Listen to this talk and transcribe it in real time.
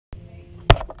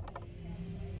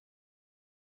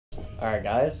Alright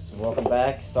guys, welcome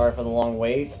back. Sorry for the long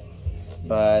wait,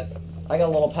 but I got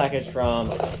a little package from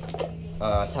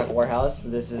Tackle Warehouse.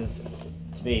 This is,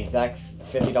 to be exact,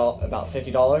 about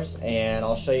 $50, and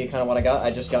I'll show you kind of what I got.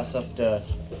 I just got stuff to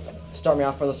start me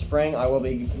off for the spring. I will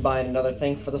be buying another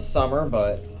thing for the summer,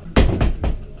 but...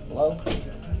 Hello?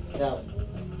 Now,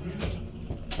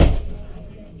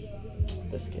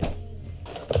 this kid.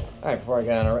 Alright,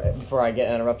 before I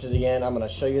get interrupted again, I'm going to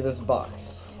show you this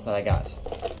box that I got.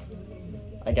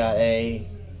 I got a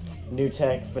New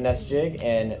Tech Finesse Jig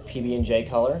in PB&J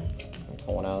color. I'm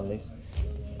pulling out of these.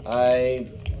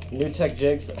 New Tech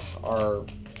jigs are,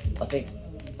 I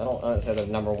don't say they're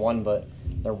 #1, but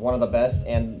they're one of the best,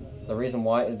 and the reason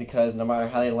why is because no matter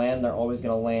how they land, they're always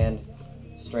going to land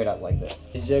straight up like this.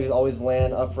 These jigs always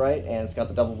land upright, and it's got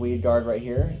the double weed guard right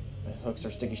here. The hooks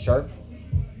are sticky sharp.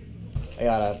 I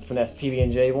got a Finesse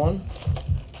PB&J one.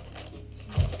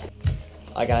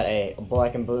 I got a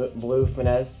black and blue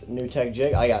Finesse New Tech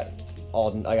jig. I got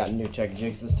New Tech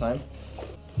jigs this time.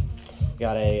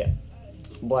 Got a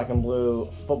black and blue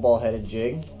football headed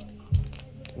jig.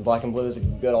 Black and blue is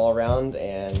good all around,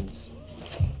 and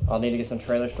I'll need to get some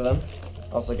trailers for them.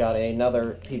 Also got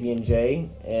another PB&J,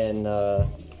 and the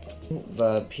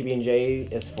PB&J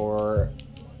is for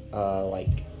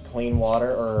like clean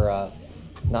water, or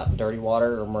not dirty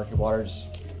water or murky water, just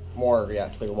more,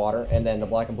 clear water. And then the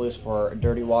black and blue is for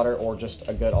dirty water or just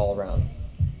a good all around.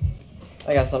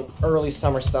 I got some early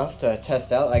summer stuff to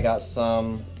test out. I got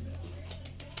some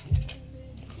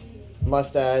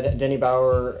Mustad Denny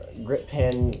Bauer grip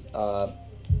pin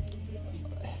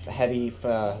heavy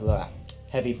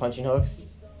punching hooks.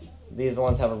 These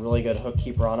ones have a really good hook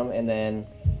keeper on them. And then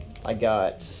I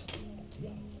got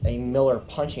a Miller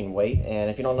punching weight, and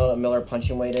if you don't know what a Miller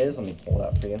punching weight is, let me pull it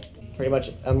out for you. Pretty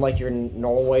much, unlike your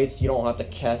normal weights, you don't have to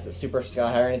cast it super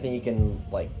sky high or anything. You can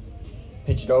like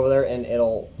pitch it over there, and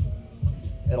it'll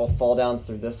fall down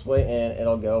through this way, and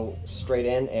it'll go straight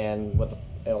in, and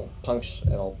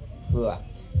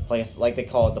like they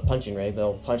call it the punching ray.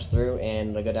 They'll punch through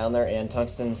and they'll go down there, and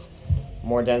tungsten's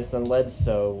more dense than lead,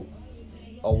 so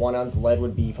a 1 ounce lead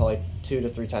would be probably 2 to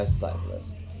 3 times the size of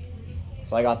this.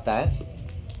 So I got that.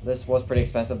 This was pretty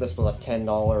expensive. This was a $10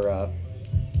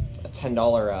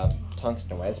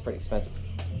 tungsten weight. It's pretty expensive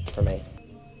for me.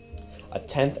 A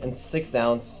 1/10 and 1/6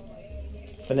 ounce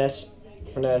finesse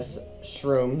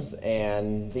shrooms,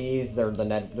 and these they're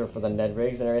for the Ned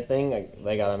rigs and everything.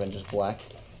 They got them in just black.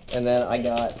 And then I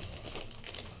got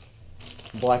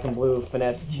black and blue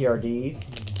finesse TRDs.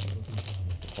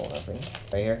 Hold on for you.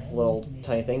 Right here, little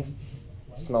tiny things.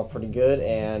 Smell pretty good,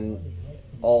 and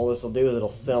all this will do is it'll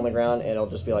sit on the ground and it'll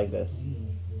just be like this.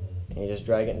 And you just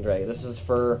drag it and drag it. This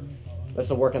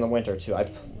will work in the winter too.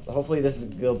 Hopefully this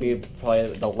will be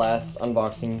probably the last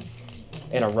unboxing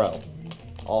in a row.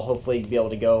 I'll hopefully be able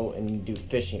to go and do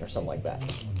fishing or something like that.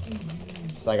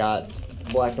 So I got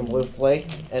black and blue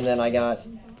flaked, and then I got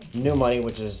New Money,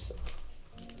 which is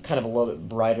kind of a little bit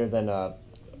brighter than I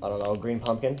don't know, green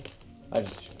pumpkin. I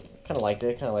just kind of liked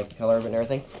it, kind of like the color of it and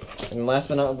everything. And last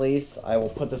but not least, I will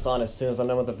put this on as soon as I'm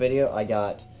done with the video.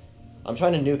 I'm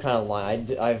trying a new kind of line.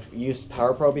 I've used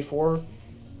Power Pro before,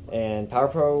 and Power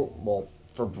Pro, well,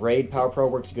 for braid, Power Pro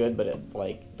works good, but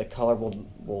the color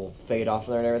will fade off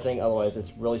there and everything. Otherwise,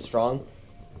 it's really strong.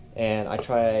 And I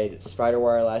tried spider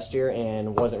wire last year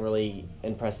and wasn't really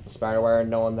impressed with the spider wire,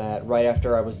 knowing that right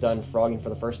after I was done frogging for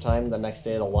the first time, the next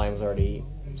day the line was already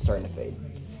starting to fade.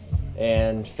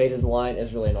 And faded line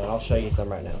is really annoying. I'll show you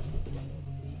some right now.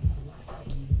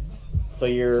 So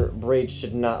your braid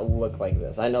should not look like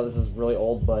this. I know this is really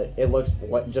old, but it looks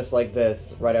just like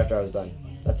this right after I was done.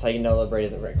 That's how you know the braid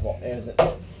isn't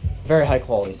very high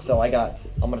quality. So I'm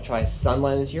gonna try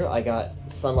Sunline this year. I got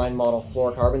Sunline model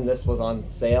fluorocarbon. This was on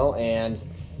sale, and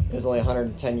it was only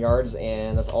 110 yards,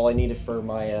 and that's all I needed for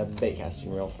my bait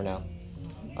casting reel for now.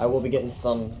 I will be getting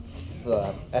some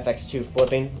FX2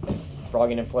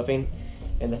 frogging and flipping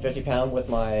in the 50-pound with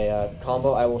my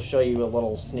combo. I will show you a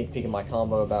little sneak peek of my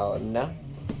combo about now.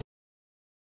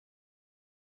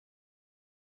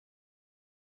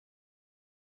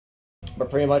 But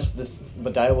pretty much the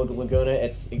Daiwa Laguna,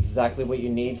 it's exactly what you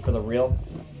need for the reel.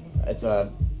 It's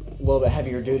a little bit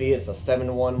heavier duty. It's a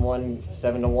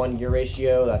 7-to-1 gear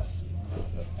ratio. That's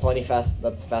plenty fast.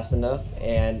 That's fast enough.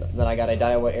 And then I got a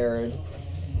Daiwa Arid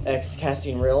X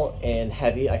casting reel in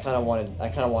heavy. I kind of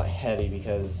want heavy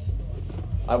because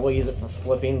I will use it for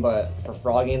flipping, but for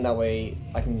frogging, that way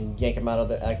I can yank them out of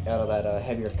that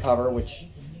heavier cover, which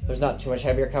there's not too much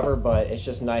heavier cover, but it's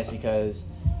just nice because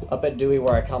up at Dewey,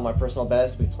 where I caught my personal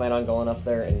best, we plan on going up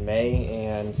there in May,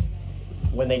 and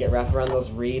when they get wrapped around those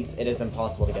reeds, it is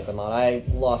impossible to get them out. I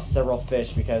lost several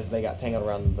fish because they got tangled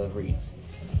around the reeds.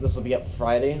 This will be up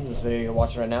Friday, this video you're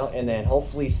watching right now, and then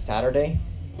hopefully Saturday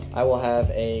I will have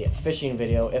a fishing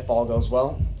video if all goes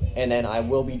well, and then I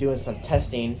will be doing some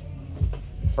testing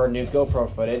for new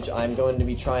GoPro footage. I'm going to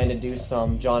be trying to do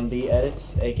some Jon B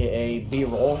edits, aka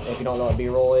B-roll. If you don't know what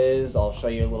B-roll is, I'll show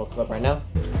you a little clip right now.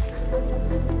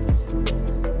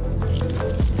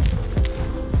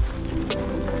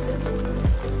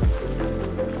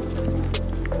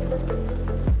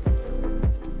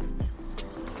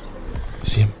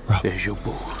 See him, Rob. There's your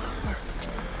boo.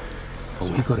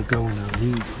 So we gotta go now.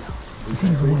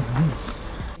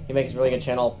 He makes a really good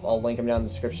channel. I'll link him down in the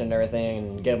description and everything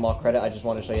and give him all credit. I just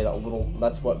want to show you that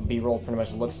that's what B-roll pretty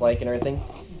much looks like and everything.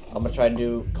 I'm gonna try to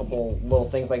do a couple little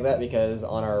things like that because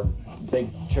on our big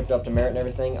trip up to Merritt and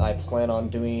everything, I plan on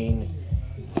doing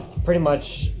pretty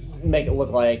much make it look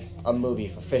like a movie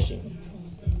for fishing.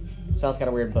 Sounds kind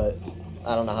of weird, but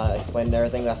I don't know how to explain it and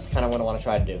everything. That's kind of what I want to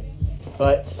try to do.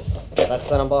 But that's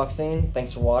that unboxing.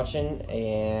 Thanks for watching,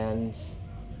 and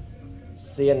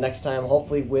see you next time,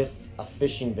 hopefully with a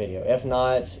fishing video. If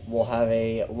not, we'll have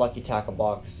a Lucky Tackle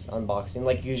box unboxing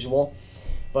like usual,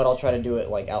 but I'll try to do it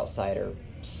like outside or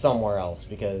somewhere else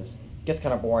because it gets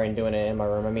kind of boring doing it in my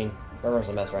room. I mean, my room's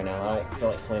a mess right now. I don't feel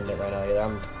like cleaning it right now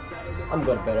either. I'm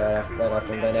good right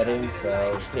after I'm done editing,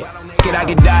 so see ya. I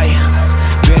could die,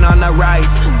 been on the rise.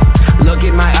 Look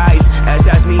in my eyes,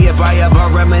 ask me if I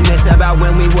ever reminisce about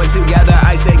when we were together.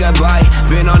 I say goodbye,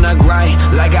 been on the grind,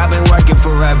 like I've been working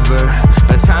forever.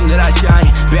 The time that I shine,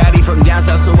 baddie from down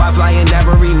south, so I fly in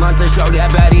every month to show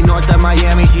that baddie north of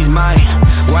Miami, she's mine.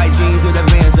 White jeans with the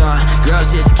Vans on,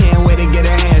 girls just can't wait to get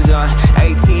her hands on.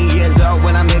 18 years old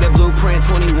when I made a blueprint,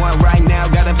 21 right now,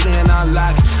 got a plan on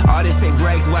lock. Artists say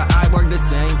breaks, while I work the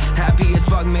same. Happy as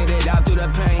fuck, made it out through the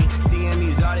pain. Seeing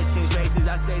these artists change faces,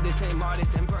 I say the same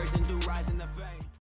artists in person do rise in the fame.